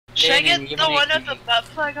Should I get the one with the butt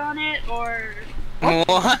plug on it, or... What?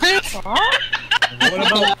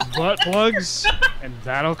 What about butt plugs and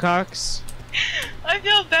battlecocks? I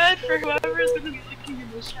feel bad for whoever's gonna be looking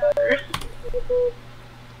in the shower.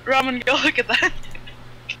 Ramen, go look at that.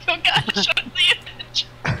 Oh god, show us the image.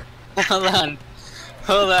 Hold on.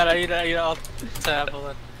 Hold on, I need all tab, hold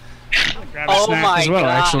on. Grab a snack as well,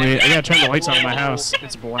 actually. I gotta turn the lights on in my house.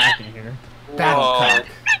 It's black in here. Battlecock.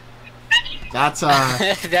 That's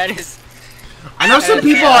that is... I know some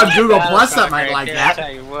people on Google Plus that might like that. I'll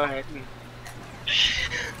tell you what.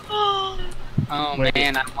 Oh, Oh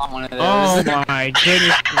man, I want one of those. Oh my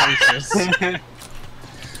goodness gracious.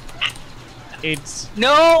 It's...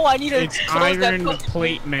 No, I need to It's close that iron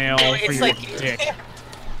plate mail No, for it's your like... dick.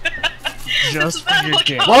 Just for your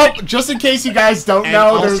dick. Well, just in case you guys don't And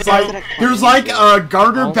know, also- there's like a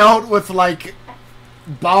garter belt with like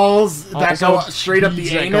balls that Also, go straight up the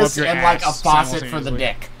beads that go anus up your and like a ass faucet for the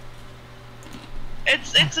simultaneously. dick.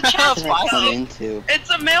 it's a chastity Why belt. into. It's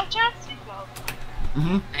a male chastity belt.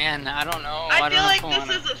 Man, I don't know. I feel don't like know if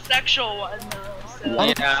I this is a sexual one though. So.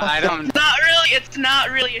 Yeah, I don't... It's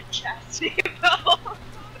not really a chastity belt.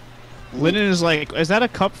 Lyndon is like, is that a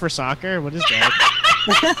cup for soccer? What is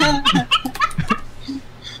that?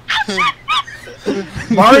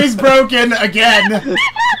 Mari's broken again.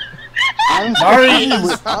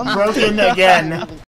 Mari's broken again.